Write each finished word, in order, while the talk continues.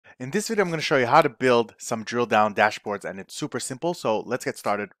In this video, I'm going to show you how to build some drill down dashboards, and it's super simple. So let's get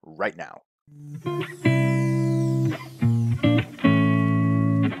started right now.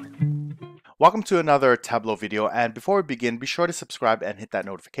 Welcome to another Tableau video, and before we begin, be sure to subscribe and hit that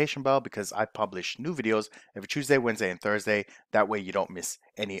notification bell because I publish new videos every Tuesday, Wednesday, and Thursday. That way you don't miss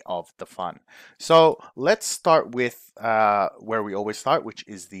any of the fun. So let's start with where we always start, which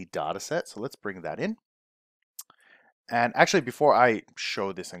is the data set. So let's bring that in. And actually, before I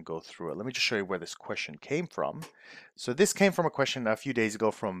show this and go through it, let me just show you where this question came from. So this came from a question a few days ago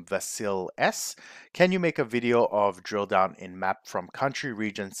from Vasil S. Can you make a video of drill down in map from country,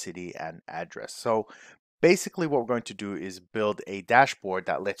 region, city, and address? So basically what we're going to do is build a dashboard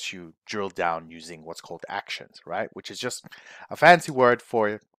that lets you drill down using what's called actions, right? Which is just a fancy word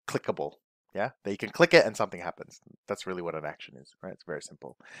for clickable. Yeah, that you can click it and something happens. That's really what an action is, right? It's very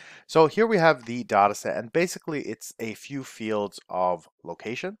simple. So here we have the data set, and basically it's a few fields of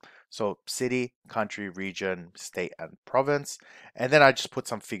location. So city, country, region, state, and province. And then I just put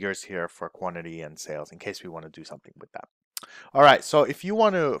some figures here for quantity and sales in case we want to do something with that. All right, so if you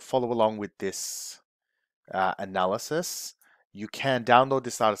want to follow along with this analysis, you can download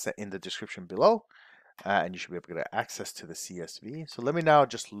this data set in the description below. And you should be able to get access to the CSV. So let me now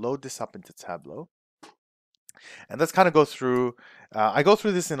just load this up into Tableau. And let's kind of go through, I go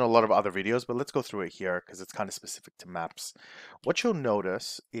through this in a lot of other videos, but let's go through it here because it's kind of specific to maps. What you'll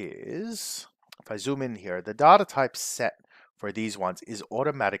notice is, if I zoom in here, the data type set for these ones is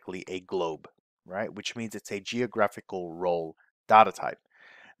automatically a globe, right? Which means it's a geographical role data type.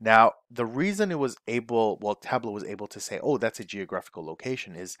 Now, the reason it was able, well, Tableau was able to say, oh, that's a geographical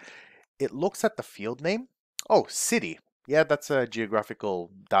location is it looks at the field name. Oh, city. Yeah, that's a geographical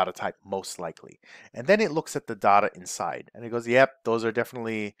data type, most likely. And then it looks at the data inside and it goes, yep, those are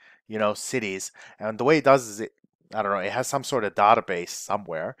definitely, cities. And the way it does is it, I don't know, it has some sort of database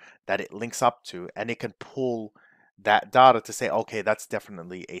somewhere that it links up to, and it can pull that data to say, okay, that's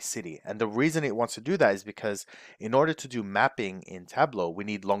definitely a city. And the reason it wants to do that is because in order to do mapping in Tableau, we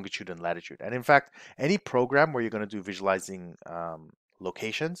need longitude and latitude. And in fact, any program where you're going to do visualizing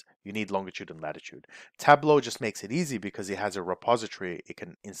locations, you need longitude and latitude. Tableau just makes it easy because it has a repository it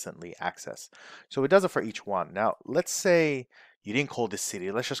can instantly access. So it does it for each one. Now, let's say you didn't call this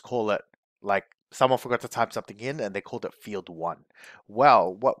city. Let's just call it like someone forgot to type something in and they called it field 1.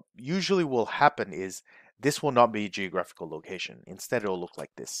 Well, what usually will happen is this will not be a geographical location. Instead, it will look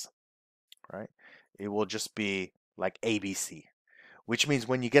like this, right? It will just be like ABC, which means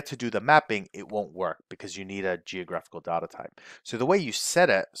when you get to do the mapping, it won't work because you need a geographical data type. So the way you set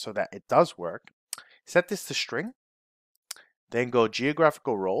it so that it does work, set this to string, then go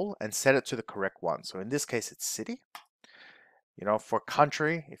geographical role and set it to the correct one. So in this case, it's city. For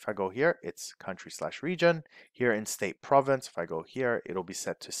country, if I go here, it's country/region. Here in state province, if I go here, it'll be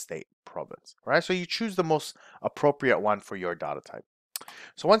set to state province, right? So you choose the most appropriate one for your data type.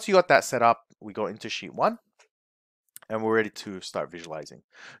 So once you got that set up, we go into sheet 1 and we're ready to start visualizing.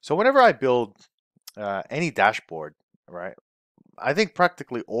 So whenever I build any dashboard, right, I think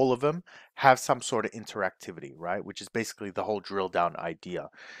practically all of them have some sort of interactivity, right, which is basically the whole drill down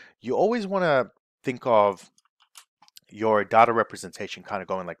idea. You always want to think of your data representation kind of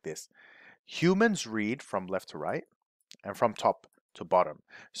going like this. Humans read from left to right and from top to bottom.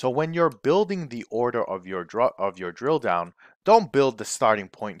 So when you're building the order of your drill down, don't build the starting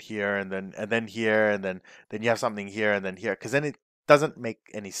point here and then here and then you have something here and then here, because then it doesn't make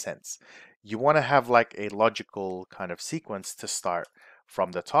any sense. You want to have like a logical kind of sequence to start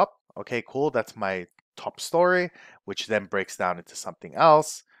from the top. Okay, cool, that's my top story, which then breaks down into something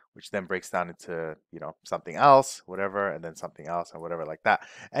else, which then breaks down into, something else, whatever, and then something else and whatever like that.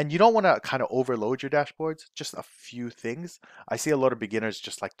 And you don't want to kind of overload your dashboards, just a few things. I see a lot of beginners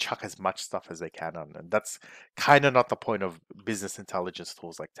just like chuck as much stuff as they can on, and that's kind of not the point of business intelligence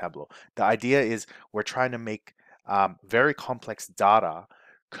tools like Tableau. The idea is we're trying to make very complex data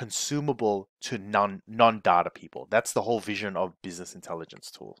consumable to non-data people. That's the whole vision of business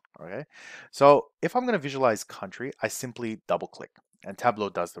intelligence tools. Okay, so if I'm going to visualize country, I simply double click and Tableau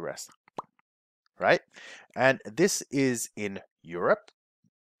does the rest, right? And this is in Europe.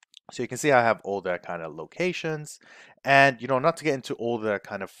 So you can see I have all the kind of locations, and not to get into all the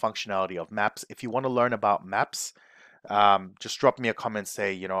kind of functionality of maps. If you want to learn about maps, just drop me a comment,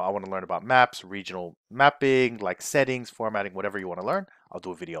 say, I want to learn about maps, regional mapping, like settings, formatting, whatever you want to learn. I'll do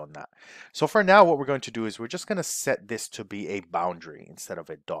a video on that. So for now, what we're going to do is we're just going to set this to be a boundary instead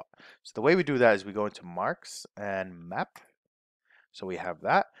of a dot. So the way we do that is we go into marks and map. So we have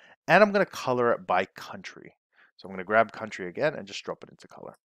that, and I'm going to color it by country. So I'm going to grab country again and just drop it into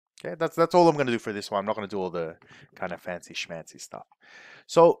color. Okay, that's all I'm going to do for this one. I'm not going to do all the kind of fancy schmancy stuff.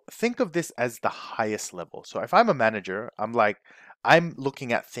 So think of this as the highest level. So if I'm a manager, I'm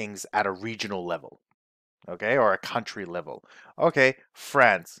looking at things at a regional level, okay, or a country level. Okay,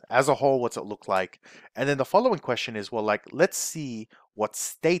 France as a whole, what's it look like? And then the following question is, well, like, let's see what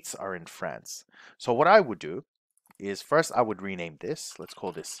states are in France. So what I would do is first I would rename this. Let's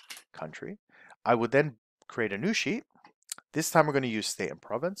call this country. I would then create a new sheet. This time we're going to use state and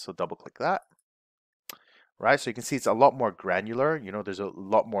province. So double click that. Right, so you can see it's a lot more granular. You know, there's a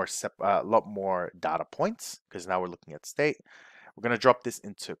lot more data points because now we're looking at state. We're going to drop this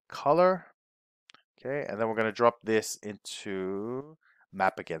into color. Okay, and then we're going to drop this into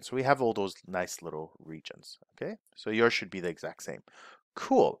map again. So we have all those nice little regions. Okay, so yours should be the exact same.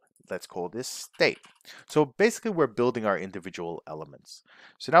 Cool. Let's call this state. So basically we're building our individual elements.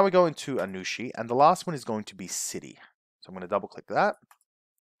 So now we go into a new sheet, and the last one is going to be city. So I'm going to double click that.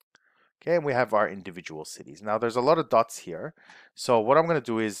 Okay, and we have our individual cities. Now there's a lot of dots here. So what I'm going to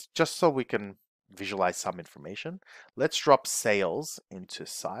do is, just so we can visualize some information, let's drop sales into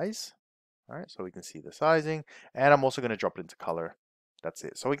size. All right, so we can see the sizing, and I'm also going to drop it into color. That's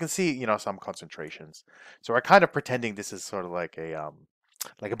it. So we can see, you know, some concentrations. So we're kind of pretending this is sort of like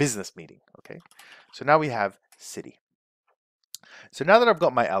a business meeting. Okay, so now we have city. So now that I've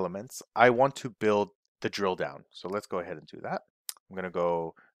got my elements, I want to build the drill down. So let's go ahead and do that. I'm going to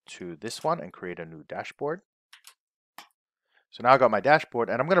go to this one and create a new dashboard. So now I got my dashboard,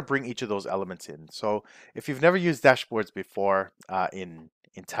 and I'm going to bring each of those elements in. So if you've never used dashboards before in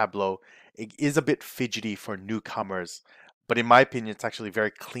Tableau, it is a bit fidgety for newcomers, but in my opinion, it's actually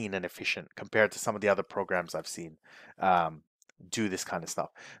very clean and efficient compared to some of the other programs I've seen do this kind of stuff.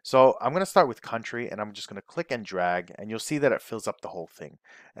 So I'm going to start with country, and I'm just going to click and drag, and you'll see that it fills up the whole thing.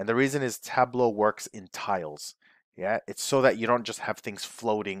 And the reason is Tableau works in tiles. Yeah, it's so that you don't just have things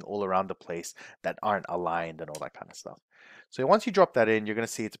floating all around the place that aren't aligned and all that kind of stuff. So once you drop that in, you're going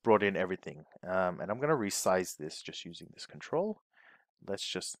to see it's brought in everything. And I'm going to resize this just using this control. Let's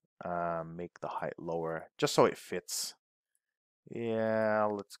just make the height lower just so it fits. Yeah,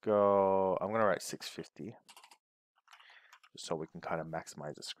 let's go. I'm going to write 650 just so we can kind of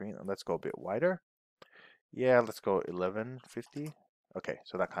maximize the screen. And let's go a bit wider. Yeah, let's go 1150. Okay,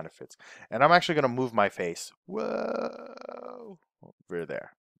 so that kind of fits. And I'm actually going to move my face. Whoa, over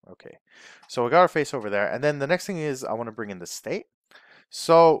there. Okay, so we got our face over there. And then the next thing is I want to bring in the state.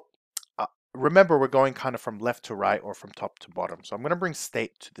 So remember, we're going kind of from left to right or from top to bottom. So I'm going to bring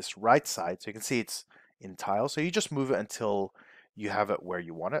state to this right side. So you can see it's in tile. So you just move it until you have it where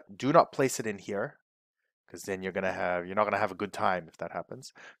you want it. Do not place it in here, because then you're not going to have a good time if that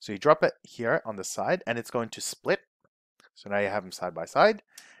happens. So you drop it here on the side, and it's going to split. So now you have them side by side.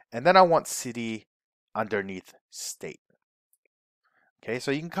 And then I want city underneath state. Okay,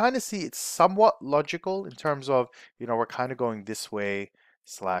 so you can kind of see it's somewhat logical in terms of, you know, we're kind of going this way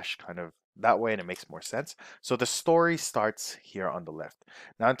slash kind of that way, and it makes more sense. So the story starts here on the left.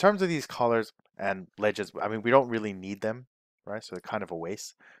 Now, in terms of these colors and ledges, I mean, we don't really need them, right? So they're kind of a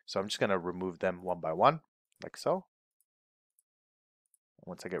waste. So I'm just going to remove them one by one, like so.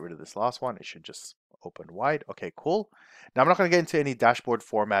 Once I get rid of this last one, it should just open wide. Okay, cool. Now I'm not going to get into any dashboard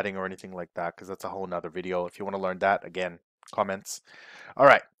formatting or anything like that, because that's a whole nother video. If you want to learn that, again, comments. All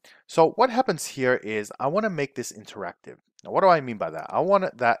right, so what happens here is I want to make this interactive. Now, what do I mean by that? I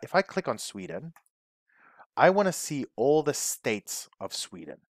want that if I click on Sweden, I want to see all the states of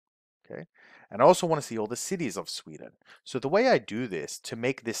Sweden. Okay, and I also want to see all the cities of Sweden. So the way I do this to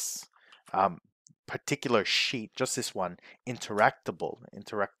make this particular sheet, just this one, interactivable,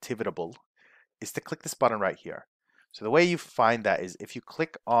 is to click this button right here. So the way you find that is if you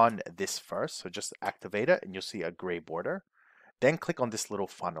click on this first, so just activate it, and you'll see a gray border. Then click on this little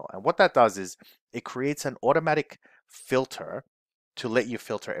funnel. And what that does is it creates an automatic filter to let you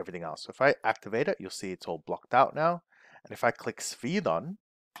filter everything else. So if I activate it, you'll see it's all blocked out now. And if I click Sweden,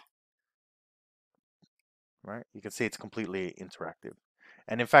 right, you can see it's completely interactive.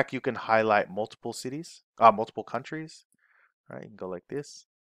 And in fact, you can highlight multiple cities, multiple countries, right? You can go like this,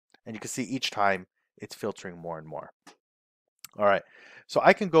 and you can see each time it's filtering more and more. All right, so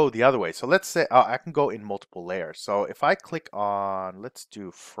I can go the other way. So let's say I can go in multiple layers. So if I click on, let's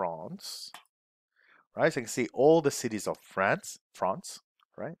do France, right? So you can see all the cities of France,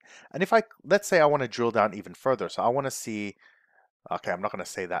 right? And if let's say I want to drill down even further. So I want to see, okay, I'm not going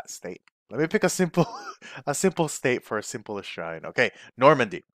to say that state. Let me pick a simple state for a simple Australian. Okay,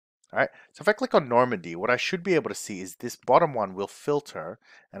 Normandy. All right, so if I click on Normandy, what I should be able to see is this bottom one will filter.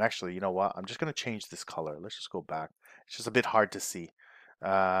 And actually, you know what? I'm just going to change this color. Let's just go back. It's just a bit hard to see.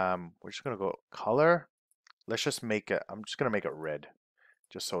 We're just going to go color. Let's just make it, I'm just going to make it red.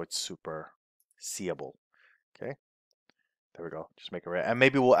 just so it's super seeable. Okay, there we go. Just make it red. And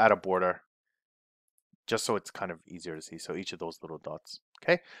maybe we'll add a border just so it's kind of easier to see. So each of those little dots.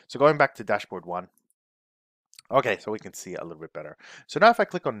 Okay, so going back to dashboard 1. Okay, so we can see a little bit better. So now if I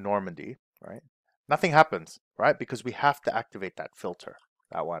click on Normandy, right, nothing happens, right? Because we have to activate that filter,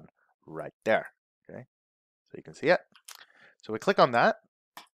 that one right there. Okay, so you can see it. So we click on that,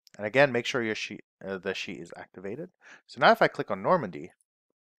 and again, make sure your sheet, the sheet is activated. So now if I click on Normandy,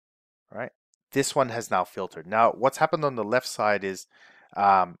 right, this one has now filtered. Now what's happened on the left side is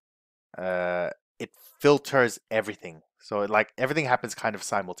um, it filters everything. So like everything happens kind of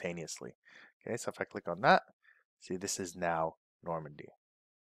simultaneously. Okay, so if I click on that, see this is now Normandy.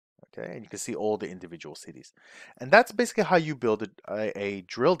 Okay, and you can see all the individual cities. And that's basically how you build a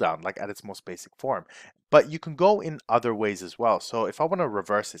drill down, like at its most basic form. But you can go in other ways as well. So if I want to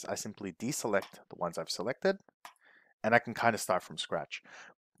reverse this, I simply deselect the ones I've selected, and I can kind of start from scratch.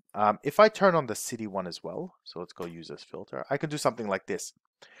 If I turn on the city one as well, so let's go use this filter, I can do something like this.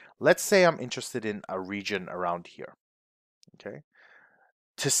 Let's say I'm interested in a region around here, okay,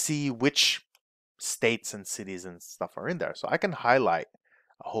 to see which states and cities and stuff are in there. So I can highlight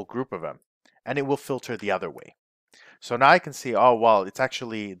a whole group of them, and it will filter the other way. So now I can see, oh, well, it's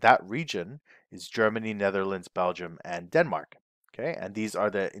actually that region is Germany, Netherlands, Belgium, and Denmark. Okay, and these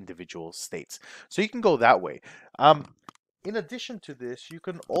are the individual states. So you can go that way. In addition to this, you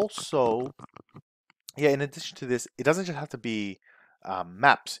can also, in addition to this, it doesn't just have to be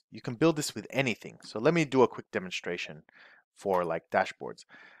maps. You can build this with anything. So let me do a quick demonstration for like dashboards.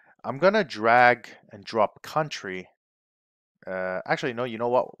 I'm gonna drag and drop country. Actually, no, you know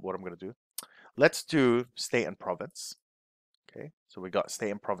what I'm gonna do? Let's do state and province. Okay, so we got state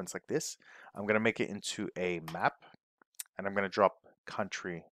and province like this. I'm gonna make it into a map, and I'm gonna drop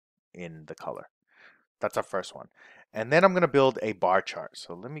country in the color. That's our first one. And then I'm gonna build a bar chart.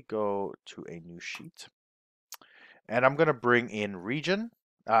 So let me go to a new sheet. And I'm gonna bring in region.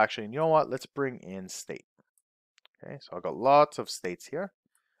 Actually, you know what? Let's bring in state. Okay, so I've got lots of states here.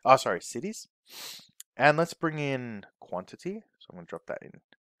 Oh, sorry, cities. And let's bring in quantity. So I'm gonna drop that in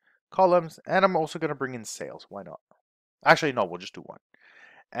columns. And I'm also gonna bring in sales. Why not? Actually, no, we'll just do one.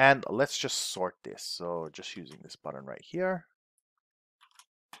 And let's just sort this. So just using this button right here.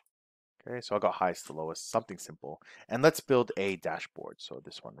 Okay, so I got highest to lowest, something simple. And let's build a dashboard. So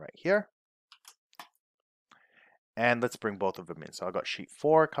this one right here. And let's bring both of them in. So I've got sheet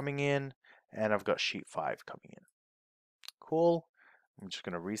 4 coming in, and I've got sheet 5 coming in. Cool. I'm just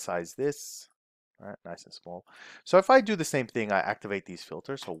going to resize this. All right, nice and small. So if I do the same thing, I activate these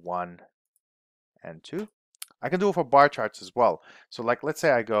filters. So 1 and 2. I can do it for bar charts as well. So like, let's say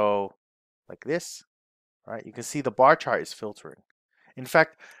I go like this, right? You can see the bar chart is filtering. In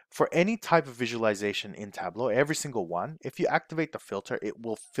fact, for any type of visualization in Tableau, every single one, if you activate the filter, it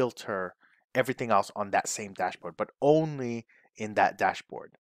will filter everything else on that same dashboard, but only in that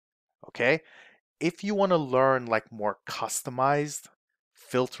dashboard. Okay? If you want to learn like more customized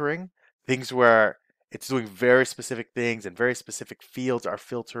filtering, things where it's doing very specific things and very specific fields are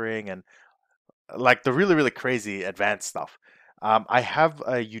filtering and like the really, really crazy advanced stuff. I have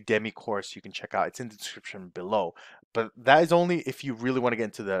a Udemy course you can check out. It's in the description below. But that is only if you really want to get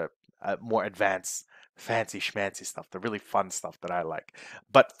into the more advanced, fancy schmancy stuff, the really fun stuff that I like.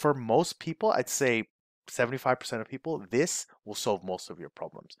 But for most people, I'd say 75% of people, this will solve most of your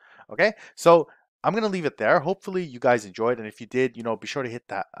problems. Okay, so I'm going to leave it there. Hopefully you guys enjoyed. And if you did, be sure to hit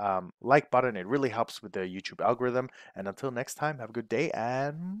that like button. It really helps with the YouTube algorithm. And until next time, have a good day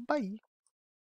and bye.